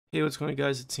Hey, what's going on,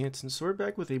 guys? It's Hanson. So we're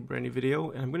back with a brand new video,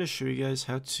 and I'm going to show you guys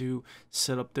how to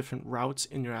set up different routes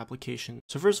in your application.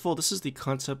 So first of all, this is the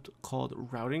concept called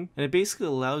routing, and it basically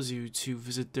allows you to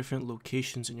visit different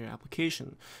locations in your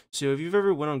application. So if you've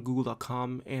ever went on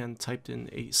google.com and typed in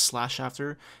a slash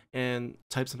after and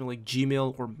typed something like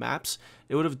Gmail or Maps,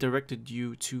 it would have directed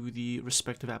you to the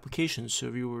respective applications. So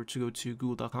if you were to go to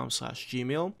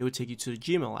google.com/Gmail, it would take you to the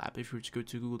Gmail app. If you were to go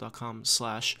to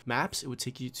google.com/Maps, it would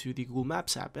take you to the Google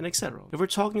Maps app, and etc. If we're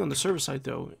talking on the server side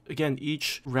though, again,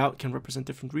 each route can represent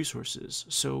different resources.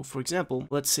 So for example,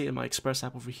 let's say in my Express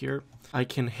app over here, I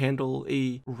can handle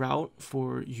a route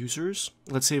for users.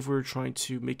 Let's say if we're trying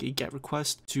to make a GET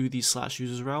request to the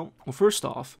 /users route. Well, first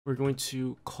off, we're going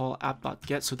to call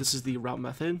app.get. So this is the route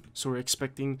method. So we're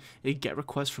expecting a GET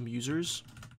request from users.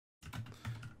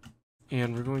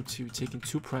 And we're going to take in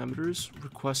two parameters,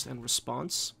 request and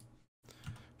response.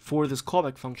 For this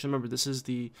callback function, remember this is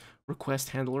the request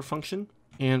handler function,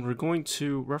 and we're going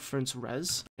to reference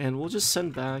res, and we'll just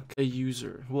send back a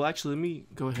user. Well, actually, let me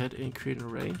go ahead and create an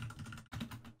array.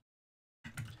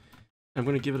 I'm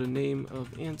going to give it a name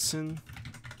of Anson,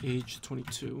 age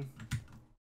 22,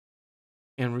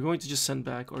 and we're going to just send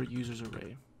back our users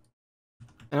array.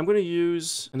 And I'm going to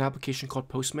use an application called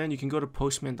Postman. You can go to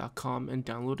postman.com and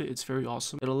download it. It's very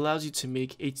awesome. It allows you to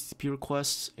make HTTP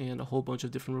requests and a whole bunch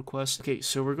of different requests. Okay,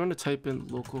 so we're going to type in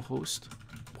localhost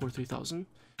port 3000.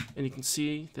 And you can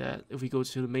see that if we go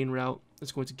to the main route,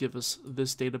 it's going to give us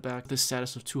this data back, the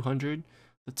status of 200,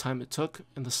 the time it took,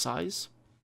 and the size.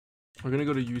 We're going to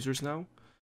go to users now.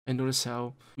 And notice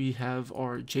how we have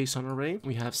our JSON array,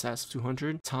 we have status of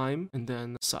 200, time, and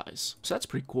then size. So that's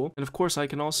pretty cool. And of course, I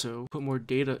can also put more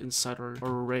data inside our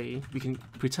array. We can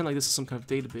pretend like this is some kind of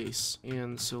database.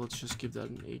 And so let's just give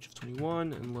that an age of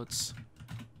 21, and let's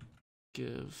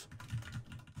give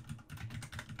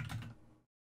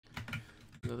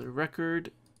another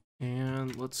record.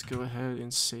 And let's go ahead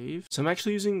and save. So I'm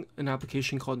actually using an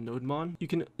application called NodeMod. You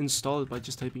can install it by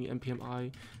just typing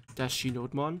npm-i-g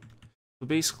NodeMod. But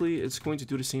basically, it's going to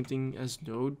do the same thing as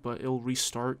Node, but it'll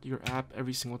restart your app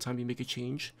every single time you make a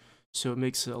change. So it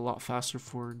makes it a lot faster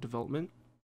for development.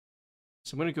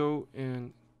 So I'm going to go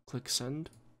and click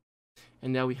send.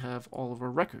 And now we have all of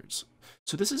our records.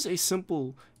 So this is a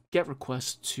simple GET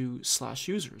request to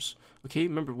 /users. Okay,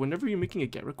 remember, whenever you're making a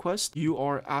GET request, you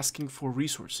are asking for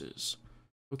resources.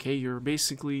 Okay, you're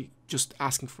basically just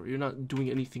asking for it. You're not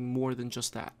doing anything more than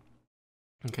just that.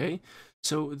 Okay,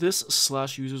 so this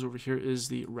 /users over here is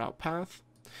the route path,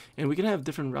 and we can have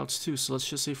different routes too. So let's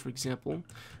just say, for example,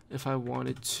 if I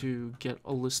wanted to get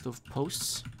a list of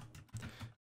posts,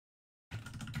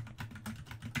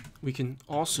 we can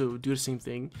also do the same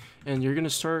thing, and you're going to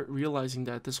start realizing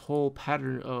that this whole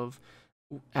pattern of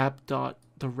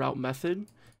app.the route method,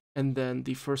 and then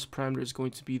the first parameter is going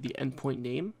to be the endpoint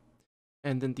name,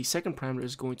 and then the second parameter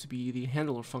is going to be the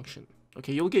handler function.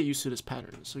 Okay, you'll get used to this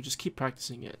pattern, so just keep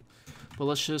practicing it. But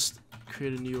let's just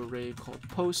create a new array called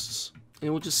posts, and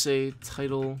we'll just say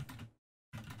title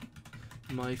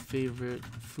my favorite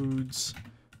foods.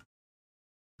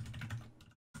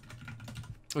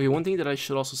 Okay, one thing that I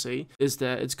should also say is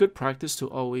that it's good practice to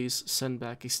always send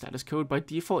back a status code. By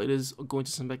default, it is going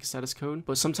to send back a status code,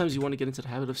 but sometimes you want to get into the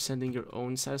habit of sending your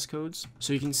own status codes.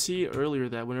 So you can see earlier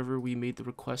that whenever we made the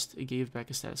request, it gave back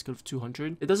a status code of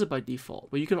 200. It does it by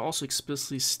default, but you can also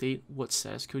explicitly state what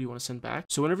status code you want to send back.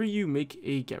 So whenever you make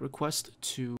a GET request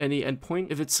to any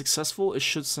endpoint, if it's successful, it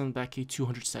should send back a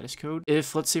 200 status code.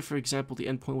 If, let's say, for example, the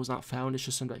endpoint was not found, it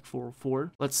should send back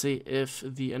 404. Let's say if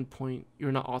the endpoint,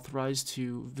 you're not authorized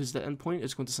to visit that endpoint,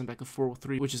 it's going to send back a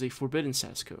 403, which is a forbidden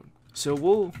status code. So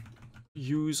we'll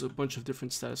use a bunch of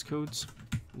different status codes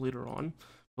later on,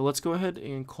 but let's go ahead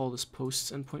and call this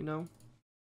posts endpoint now.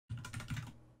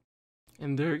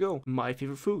 And there you go, my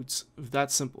favorite foods.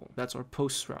 That's simple. That's our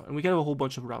posts route. And we can have a whole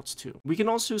bunch of routes too. We can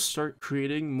also start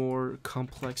creating more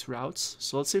complex routes.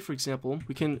 So let's say, for example,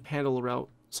 we can handle a route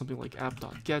something like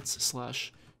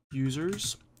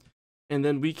app.gets/users. And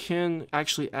then we can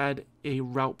actually add a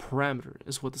route parameter,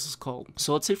 is what this is called.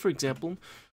 So let's say, for example,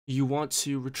 you want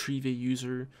to retrieve a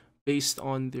user based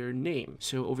on their name.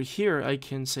 So over here, I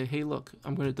can say, hey, look,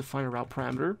 I'm going to define a route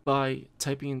parameter by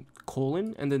typing in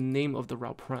colon and the name of the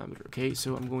route parameter. Okay,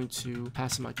 so I'm going to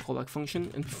pass in my callback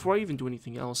function. And before I even do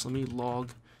anything else, let me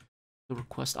log the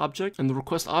request object. And the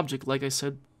request object, like I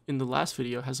said in the last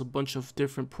video, has a bunch of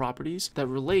different properties that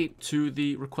relate to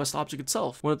the request object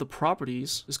itself. One of the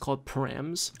properties is called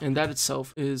params, and that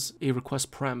itself is a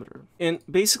request parameter. And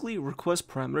basically, request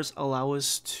parameters allow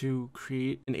us to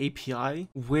create an API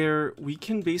where we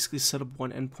can basically set up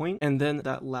one endpoint, and then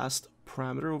that last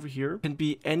parameter over here can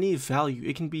be any value.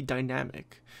 It can be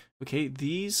dynamic. Okay,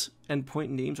 these endpoint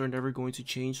names are never going to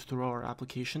change throughout our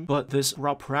application, but this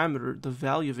route parameter, the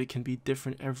value of it can be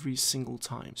different every single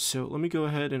time. So let me go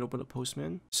ahead and open up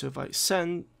Postman. So if I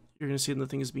send, you're going to see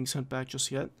nothing is being sent back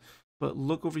just yet. But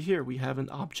look over here, we have an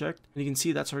object, and you can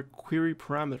see that's our query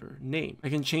parameter name. I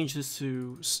can change this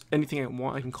to anything I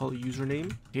want. I can call it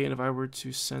username. Okay, and if I were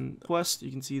to send a request, you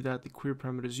can see that the query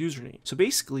parameter is username. So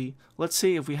basically, let's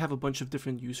say if we have a bunch of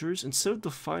different users, instead of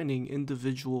defining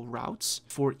individual routes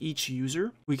for each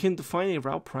user, we can define a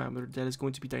route parameter that is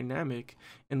going to be dynamic,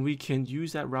 and we can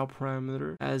use that route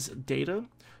parameter as data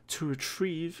to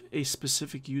retrieve a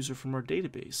specific user from our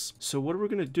database. So what we're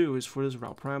going to do is for this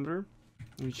route parameter,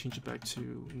 let me change it back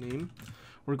to name.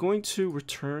 We're going to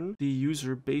return the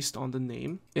user based on the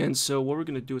name. And so what we're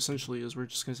going to do essentially is we're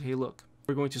just going to say, hey, look,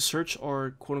 we're going to search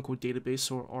our quote unquote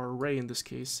database, or our array in this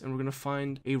case, and we're going to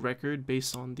find a record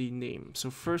based on the name.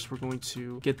 So first we're going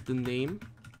to get the name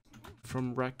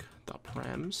from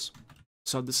rec.params.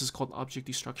 So this is called object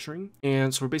destructuring.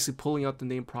 And so we're basically pulling out the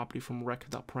name property from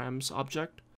rec.params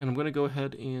object. And I'm going to go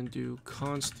ahead and do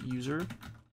const user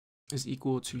is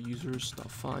equal to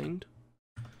users.find.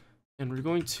 And we're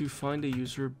going to find a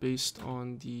user based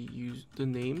on the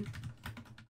name.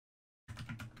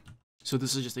 So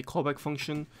this is just a callback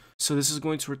function. So this is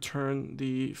going to return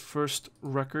the first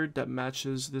record that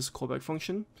matches this callback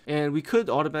function. And we could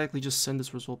automatically just send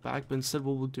this result back, but instead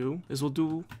what we'll do is we'll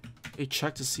do a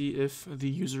check to see if the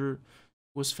user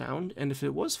was found. And if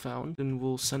it was found, then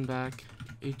we'll send back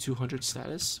a 200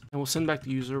 status. And we'll send back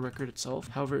the user record itself.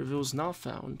 However, if it was not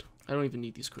found, I don't even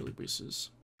need these curly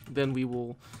braces. Then we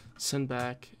will send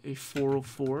back a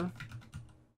 404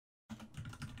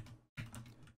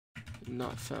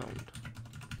 not found.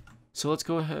 So let's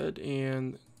go ahead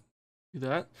and do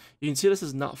that. You can see this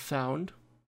is not found.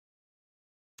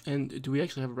 And do we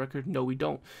actually have a record? No, we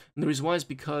don't. And the reason why is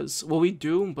because, well, we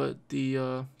do, but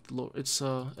it's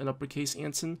an uppercase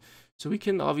Anson. So we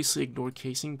can obviously ignore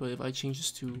casing, but if I change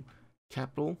this to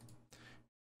capital,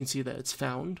 you can see that it's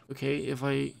found. Okay, if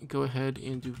I go ahead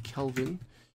and do Kelvin,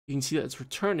 you can see that it's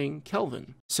returning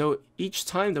Kelvin. So each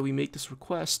time that we make this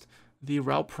request, the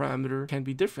route parameter can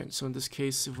be different. So in this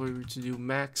case, if we were to do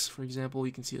max, for example,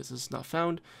 you can see this is not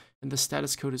found, and the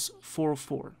status code is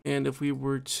 404. And if we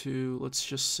were to, let's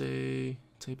just say,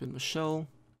 type in Michelle,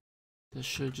 that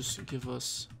should just give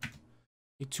us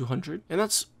a 200, and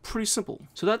that's pretty simple.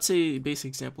 So that's a basic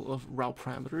example of route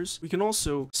parameters. We can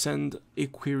also send a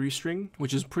query string,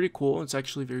 which is pretty cool. It's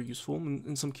actually very useful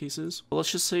in some cases. But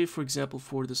let's just say, for example,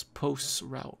 for this posts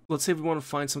route, let's say we want to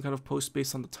find some kind of post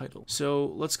based on the title. So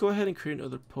let's go ahead and create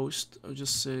another post. I'll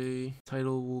just say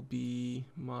title will be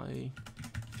my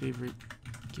favorite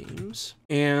games,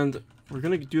 and we're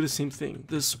gonna do the same thing.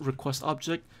 This request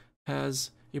object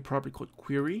has a property called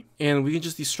query, and we can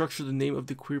just destructure the name of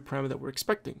the query parameter that we're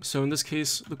expecting. So in this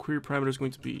case, the query parameter is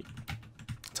going to be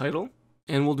title,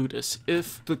 and we'll do this.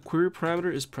 If the query parameter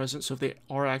is present, so if they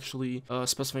are actually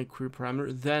specifying a query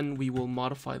parameter, then we will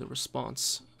modify the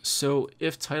response. So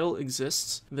if title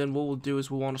exists, then what we'll do is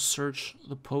we'll want to search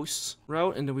the posts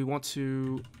route, and then we want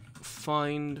to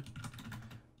find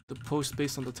the post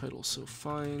based on the title. So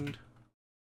find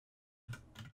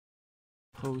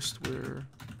post where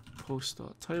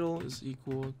post.title is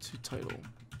equal to title.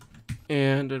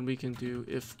 And then we can do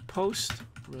if post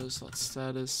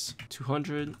res.status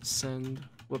 200 send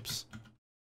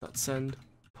send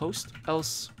post,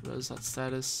 else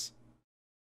res.status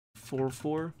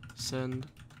 44 send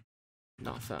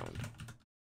not found.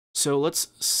 So let's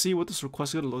see what this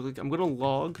request is going to look like. I'm going to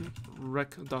log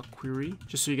rec.query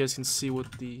just so you guys can see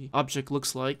what the object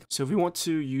looks like. So if we want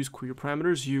to use query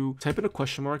parameters, you type in a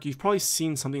question mark. You've probably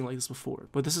seen something like this before,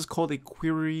 but this is called a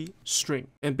query string.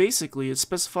 And basically it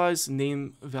specifies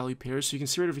name value pairs. So you can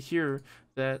see right over here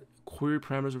that query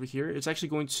parameters over here, it's actually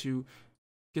going to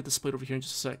get displayed over here in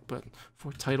just a sec, but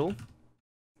for title,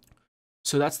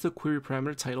 so that's the query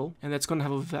parameter title, and that's going to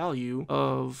have a value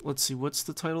of, let's see, what's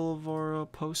the title of our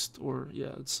post? Or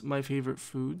yeah, it's my favorite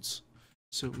foods.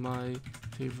 So my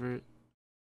favorite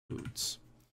foods.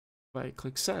 If I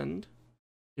click send,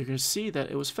 you're going to see that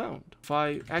it was found. If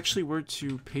I actually were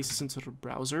to paste this into the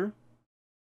browser,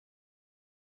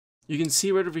 you can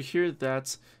see right over here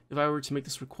that if I were to make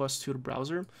this request to the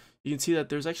browser, you can see that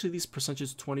there's actually these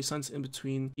percentage 20 cents in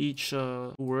between each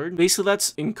word. Basically,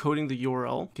 that's encoding the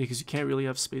URL, okay, because you can't really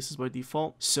have spaces by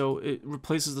default. So it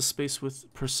replaces the space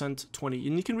with %20.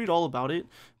 And you can read all about it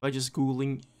by just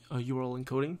Googling URL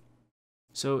encoding.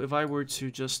 So if I were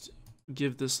to just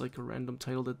give this like a random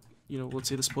title that let's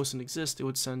say this post didn't exist, it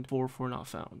would send 4 not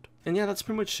found. And yeah, that's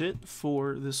pretty much it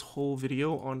for this whole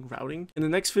video on routing. In the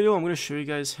next video, I'm going to show you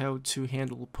guys how to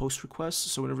handle post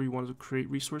requests. So whenever you want to create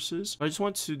resources, I just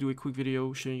want to do a quick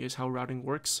video showing you guys how routing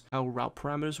works, how route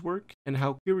parameters work, and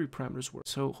how query parameters work.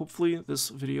 So hopefully this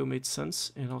video made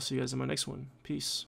sense, and I'll see you guys in my next one. Peace.